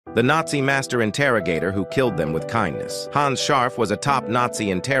the Nazi master interrogator who killed them with kindness. Hans Scharff was a top Nazi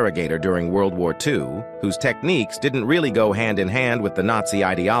interrogator during World War II, whose techniques didn't really go hand in hand with the Nazi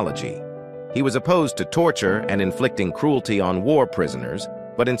ideology. He was opposed to torture and inflicting cruelty on war prisoners,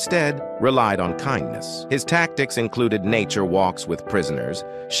 but instead relied on kindness. His tactics included nature walks with prisoners,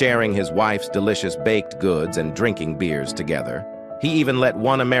 sharing his wife's delicious baked goods and drinking beers together. He even let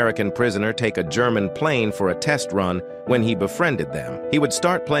one American prisoner take a German plane for a test run when he befriended them. He would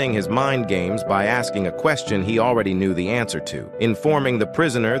start playing his mind games by asking a question he already knew the answer to, informing the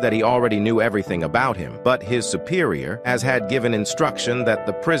prisoner that he already knew everything about him, but his superior had given instruction that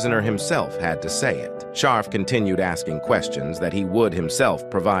the prisoner himself had to say it. Scharf continued asking questions that he would himself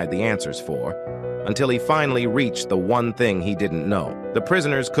provide the answers for, until he finally reached the one thing he didn't know. The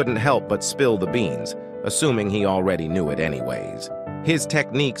prisoners couldn't help but spill the beans, assuming he already knew it anyways. His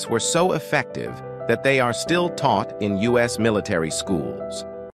techniques were so effective that they are still taught in U.S. military schools.